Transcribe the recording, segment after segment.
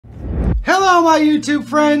Hello my YouTube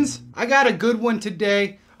friends! I got a good one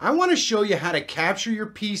today. I want to show you how to capture your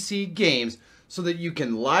PC games so that you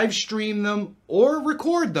can live stream them or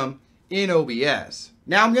record them in OBS.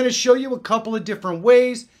 Now I'm going to show you a couple of different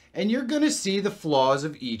ways and you're going to see the flaws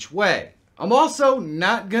of each way. I'm also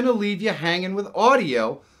not going to leave you hanging with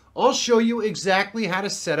audio. I'll show you exactly how to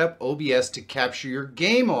set up OBS to capture your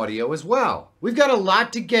game audio as well. We've got a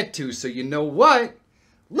lot to get to, so you know what?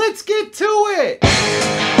 Let's get to it!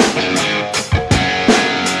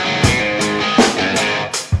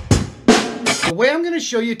 The way I'm going to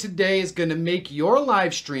show you today is going to make your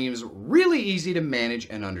live streams really easy to manage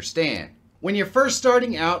and understand. When you're first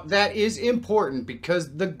starting out, that is important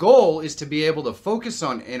because the goal is to be able to focus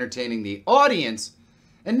on entertaining the audience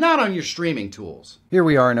and not on your streaming tools. Here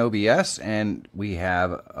we are in OBS and we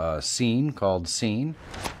have a scene called Scene.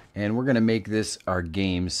 And we're going to make this our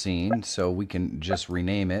game scene, so we can just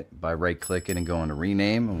rename it by right-clicking and going to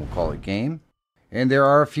rename, and we'll call it game. And there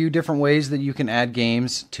are a few different ways that you can add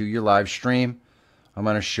games to your live stream. I'm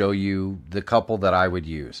going to show you the couple that I would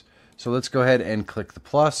use. So let's go ahead and click the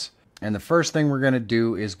plus. And the first thing we're going to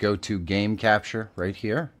do is go to Game Capture right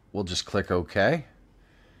here. We'll just click OK.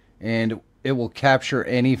 And it will capture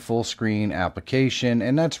any full screen application,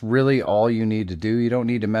 and that's really all you need to do. You don't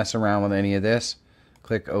need to mess around with any of this.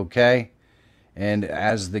 Click OK, and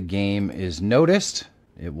as the game is noticed,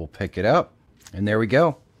 it will pick it up, and there we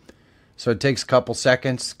go. So it takes a couple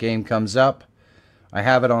seconds, game comes up. I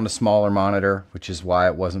have it on a smaller monitor, which is why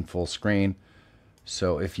it wasn't full screen.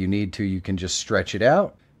 So if you need to, you can just stretch it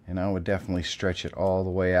out, and I would definitely stretch it all the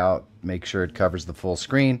way out, make sure it covers the full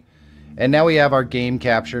screen. And now we have our game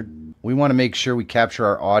captured. We want to make sure we capture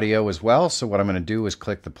our audio as well, so what I'm going to do is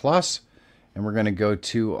click the plus, and we're going to go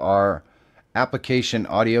to our application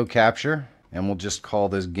audio capture, and we'll just call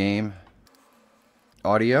this game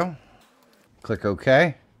audio. Click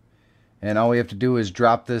OK, and all we have to do is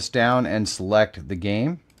drop this down and select the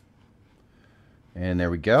game, and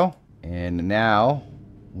there we go. And now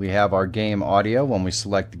we have our game audio. When we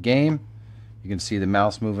select the game, you can see the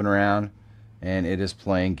mouse moving around and it is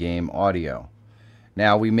playing game audio.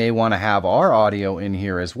 Now we may want to have our audio in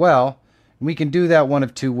here as well, and we can do that one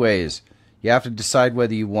of two ways. You have to decide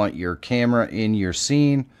whether you want your camera in your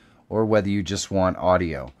scene or whether you just want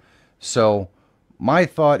audio. So my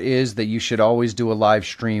thought is that you should always do a live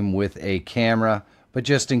stream with a camera, but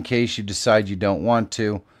just in case you decide you don't want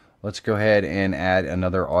to, let's go ahead and add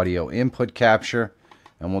another audio input capture,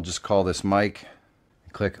 and we'll just call this mic.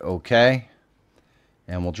 Click OK,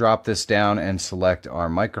 and we'll drop this down and select our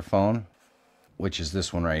microphone, which is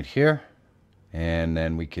this one right here, and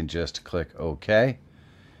then we can just click OK.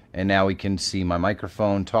 And now we can see my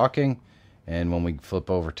microphone talking, and when we flip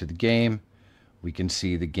over to the game, we can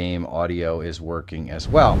see the game audio is working as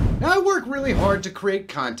well. Now I work really hard to create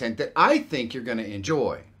content that I think you're going to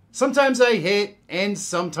enjoy. Sometimes I hit and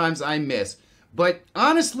sometimes I miss, but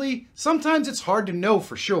honestly, sometimes it's hard to know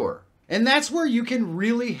for sure. And that's where you can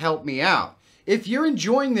really help me out. If you're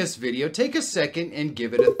enjoying this video, take a second and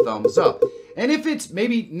give it a thumbs up. And if it's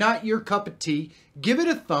maybe not your cup of tea, give it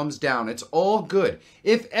a thumbs down. It's all good.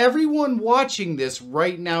 If everyone watching this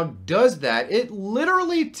right now does that, it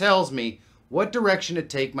literally tells me what direction to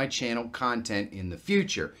take my channel content in the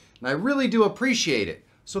future. And I really do appreciate it.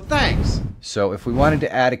 So thanks. So if we wanted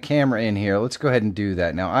to add a camera in here, let's go ahead and do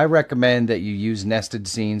that. Now I recommend that you use nested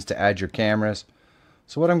scenes to add your cameras.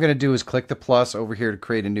 So what I'm going to do is click the plus over here to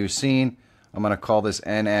create a new scene. I'm going to call this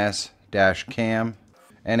NS-cam.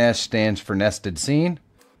 NS stands for nested scene.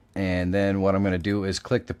 And then what I'm going to do is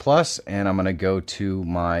click the plus, and I'm going to go to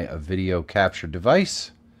my video capture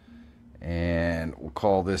device, and we'll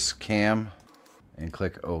call this cam, and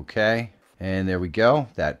click OK. And there we go.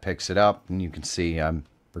 That picks it up, and you can see I'm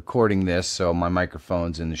recording this, so my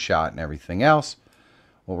microphone's in the shot and everything else.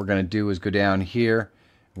 What we're going to do is go down here.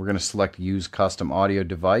 We're going to select Use Custom Audio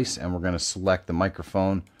Device, and we're going to select the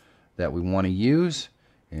microphone that we want to use.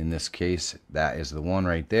 In this case, that is the one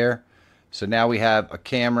right there. So now we have a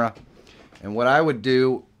camera. And what I would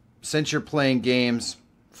do, since you're playing games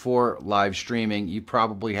for live streaming, you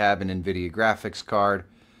probably have an NVIDIA graphics card.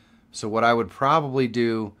 So what I would probably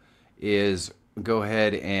do is go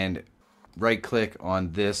ahead and right click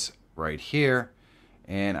on this right here,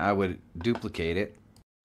 and I would duplicate it.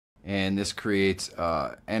 And this creates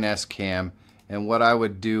NS Cam. And what I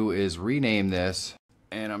would do is rename this,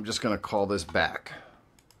 and I'm just going to call this back.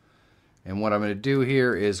 And what I'm going to do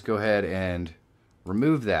here is go ahead and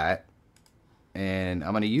remove that, and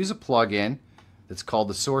I'm going to use a plugin that's called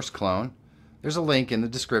the Source Clone. There's a link in the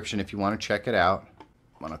description if you want to check it out.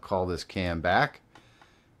 I'm going to call this cam back,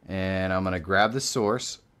 and I'm going to grab the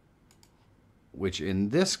source, which in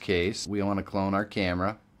this case, we want to clone our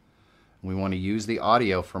camera. We want to use the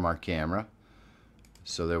audio from our camera.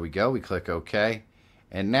 So there we go. We click OK.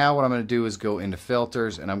 And now what I'm going to do is go into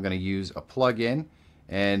filters, and I'm going to use a plugin.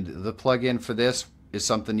 And the plugin for this is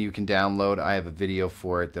something you can download. I have a video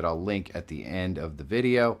for it that I'll link at the end of the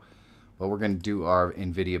video. But we're going to do our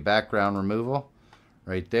NVIDIA background removal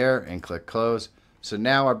right there and click close. So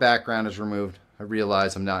now our background is removed. I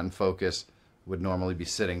realize I'm not in focus. Would normally be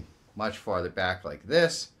sitting much farther back like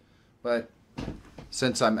this, but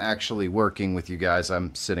since I'm actually working with you guys,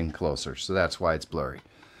 I'm sitting closer, so that's why it's blurry.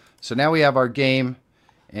 So now we have our game,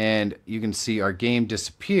 and you can see our game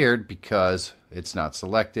disappeared because it's not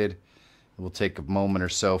selected. It will take a moment or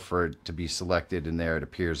so for it to be selected, and there it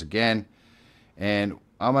appears again. And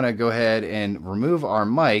I'm going to go ahead and remove our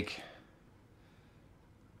mic,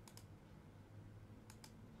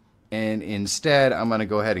 and instead I'm going to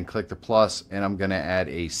go ahead and click the plus, and I'm going to add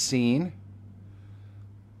a scene.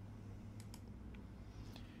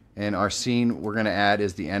 And our scene we're going to add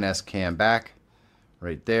is the NS cam back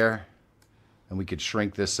right there. And we could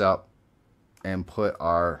shrink this up and put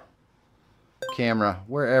our camera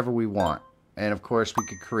wherever we want. And of course we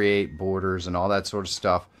could create borders and all that sort of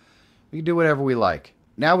stuff. We can do whatever we like.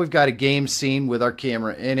 Now we've got a game scene with our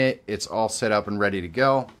camera in it. It's all set up and ready to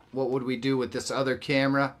go. What would we do with this other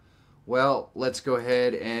camera? Well, let's go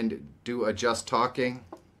ahead and do a just talking,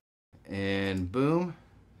 and boom.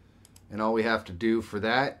 And all we have to do for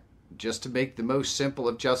that, just to make the most simple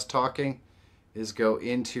of just talking, is go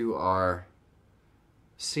into our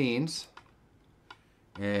scenes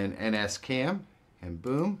and NS cam, and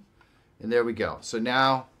boom, and there we go. So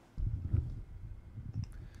now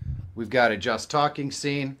we've got a just talking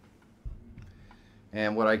scene,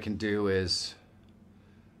 and what I can do is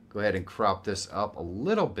go ahead and crop this up a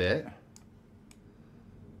little bit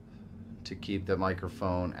to keep the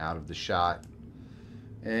microphone out of the shot.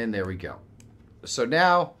 And there we go. So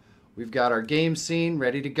now we've got our game scene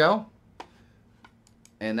ready to go.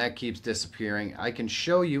 And that keeps disappearing. I can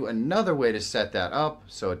show you another way to set that up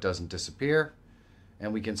so it doesn't disappear.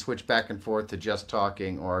 And we can switch back and forth to just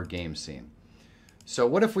talking or our game scene. So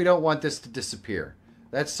what if we don't want this to disappear?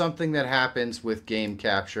 That's something that happens with game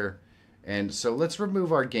capture. And so let's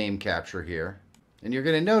remove our game capture here. And you're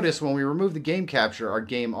going to notice when we remove the game capture, our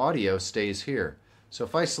game audio stays here. So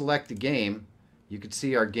if I select the game, you can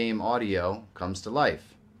see our game audio comes to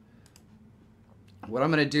life. What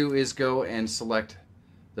I'm going to do is go and select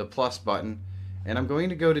the plus button, and I'm going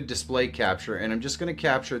to go to display capture, and I'm just going to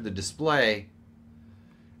capture the display,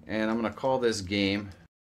 and I'm going to call this game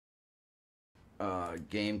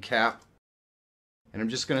game cap, and I'm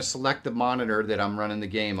just going to select the monitor that I'm running the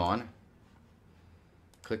game on.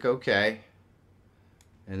 Click OK,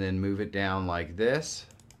 and then move it down like this,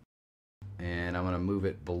 and I'm going to move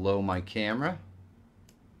it below my camera,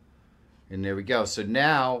 and there we go. So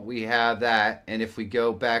now we have that, and if we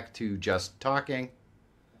go back to just talking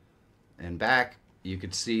and back, you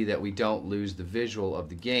can see that we don't lose the visual of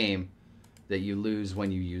the game that you lose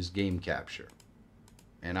when you use game capture,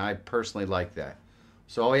 and I personally like that.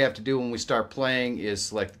 So all we have to do when we start playing is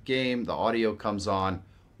select the game, the audio comes on,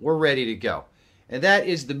 we're ready to go. And that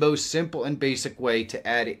is the most simple and basic way to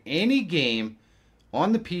add any game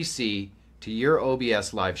on the PC to your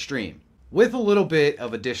OBS live stream. With a little bit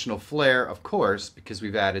of additional flair, of course, because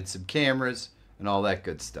we've added some cameras and all that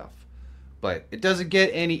good stuff. But it doesn't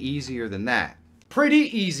get any easier than that.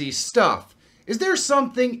 Pretty easy stuff. Is there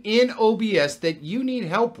something in OBS that you need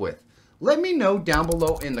help with? Let me know down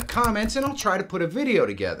below in the comments, and I'll try to put a video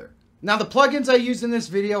together. Now, the plugins I used in this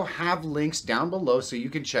video have links down below so you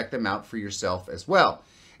can check them out for yourself as well.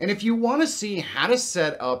 And if you want to see how to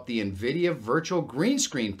set up the NVIDIA Virtual Green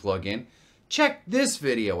Screen plugin, check this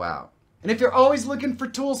video out. And if you're always looking for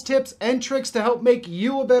tools, tips, and tricks to help make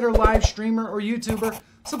you a better live streamer or YouTuber,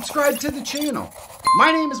 subscribe to the channel.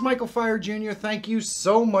 My name is Michael Fire Jr. Thank you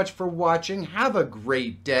so much for watching. Have a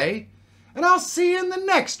great day, and I'll see you in the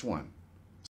next one.